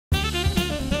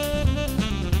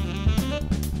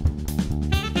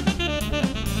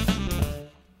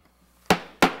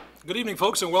Good evening,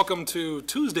 folks, and welcome to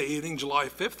Tuesday evening, July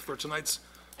 5th, for tonight's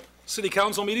City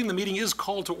Council meeting. The meeting is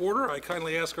called to order. I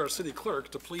kindly ask our city clerk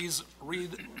to please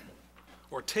read,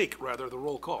 or take, rather, the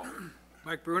roll call.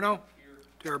 Mike Bruno. Here.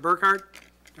 Tara Burkhart.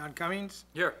 John Cummings.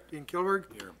 Here. Dean Kilberg.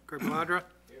 Here. Craig Maladra.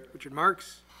 Here. Richard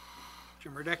Marks.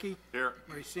 Jim Radecki. Here.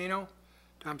 Maricino.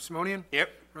 Tom Simonian.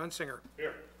 Yep. Ron Singer.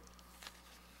 Here.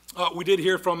 We did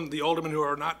hear from the aldermen who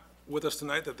are not with us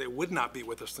tonight that they would not be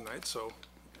with us tonight, so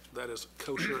that is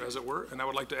kosher, as it were. And I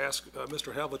would like to ask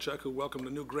Mr. Havlicek, who welcomed a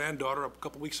new granddaughter a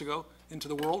couple weeks ago into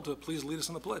the world, to please lead us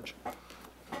in the pledge.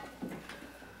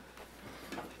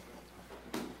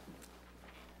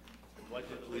 Pledge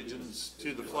allegiance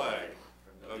to the flag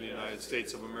of the United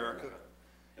States of America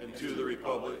and to the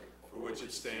republic for which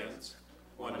it stands,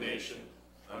 one nation,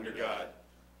 under God,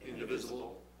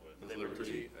 indivisible, with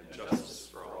liberty and justice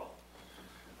for all.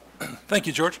 Thank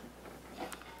you, George.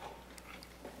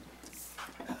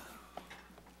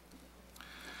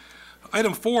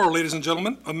 Item 4, ladies and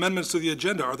gentlemen, amendments to the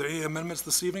agenda. Are there any amendments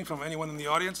this evening from anyone in the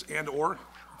audience and or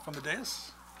from the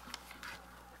dais?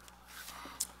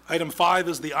 Item 5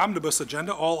 is the omnibus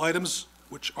agenda. All items,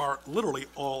 which are literally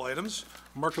all items,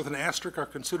 marked with an asterisk, are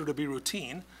considered to be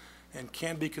routine and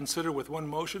can be considered with one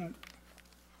motion.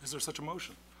 Is there such a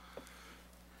motion?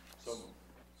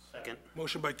 Second.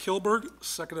 Motion by Kilberg,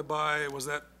 seconded by, was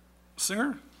that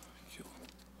Singer?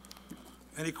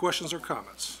 Any questions or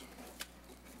comments?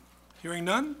 Hearing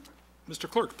none, Mr.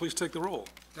 Clerk, please take the roll.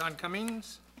 John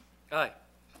Cummings. Aye.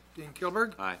 Dean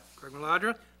Kilberg. Aye. Craig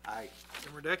Maladra. Aye.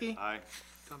 Jim Radecki. Aye.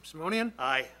 Tom Simonian.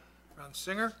 Aye. Ron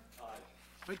Singer. Aye.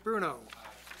 Mike Bruno.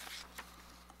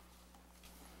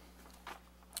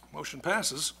 Motion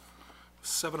passes.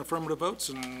 7 affirmative votes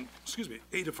and,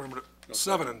 8 affirmative,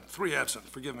 7 and 3 absent,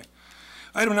 forgive me.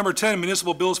 Item number 10,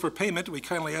 municipal bills for payment. We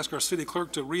kindly ask our city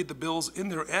clerk to read the bills in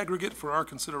their aggregate for our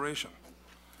consideration.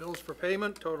 Bills for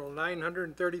payment total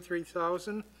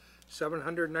 $933,795.46.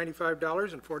 Mayor, I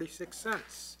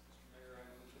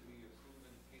move that we approve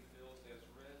and pay the bills as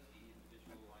read. The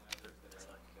individual line items that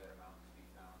are that amount to be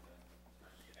found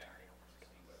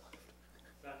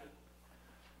on.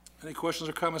 Any questions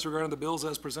or comments regarding the bills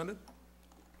as presented?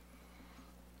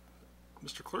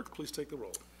 Mr. Clerk, please take the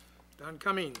roll. Don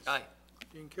Cummings. Aye.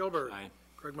 Dean Kilberg. Aye.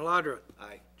 Craig Maladra.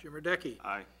 Aye. Jim Radecki.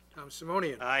 Aye. Tom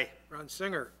Simonian. Aye. Ron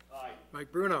Singer. Aye. Mike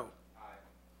Bruno.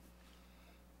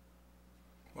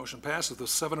 Motion passes with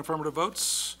 7 affirmative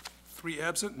votes, 3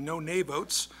 absent, no nay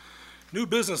votes. New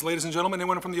business, ladies and gentlemen.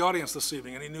 Anyone from the audience this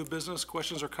evening? Any new business,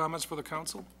 questions, or comments for the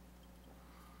council?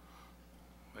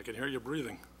 I can hear you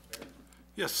breathing.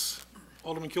 Yes,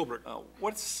 Alderman Kilberg.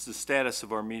 What's the status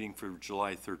of our meeting for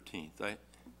July 13th?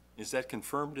 Is that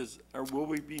confirmed? Or will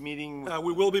we be meeting?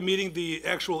 We will be meeting. The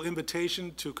actual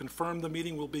invitation to confirm the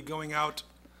meeting will be going out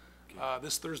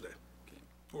this Thursday,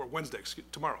 or Wednesday,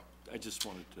 tomorrow. I just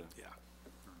wanted to. Yeah.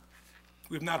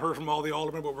 We've not heard from all the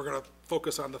aldermen, but we're going to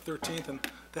focus on the 13th, and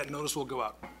that notice will go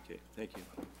out. Okay, thank you.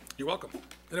 You're welcome.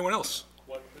 Anyone else?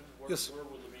 Yes. Where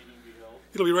will the meeting be held?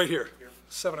 It'll be right here,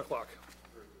 7 o'clock.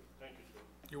 Very good. Thank you, sir.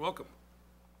 You're welcome.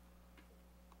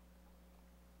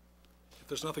 If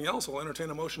there's nothing else, I'll entertain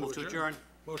a motion to adjourn.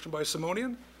 Motion by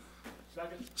Simonian.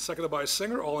 Second. Seconded by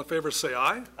Singer. All in favor say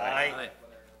aye. Aye.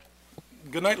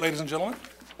 Good night, ladies and gentlemen.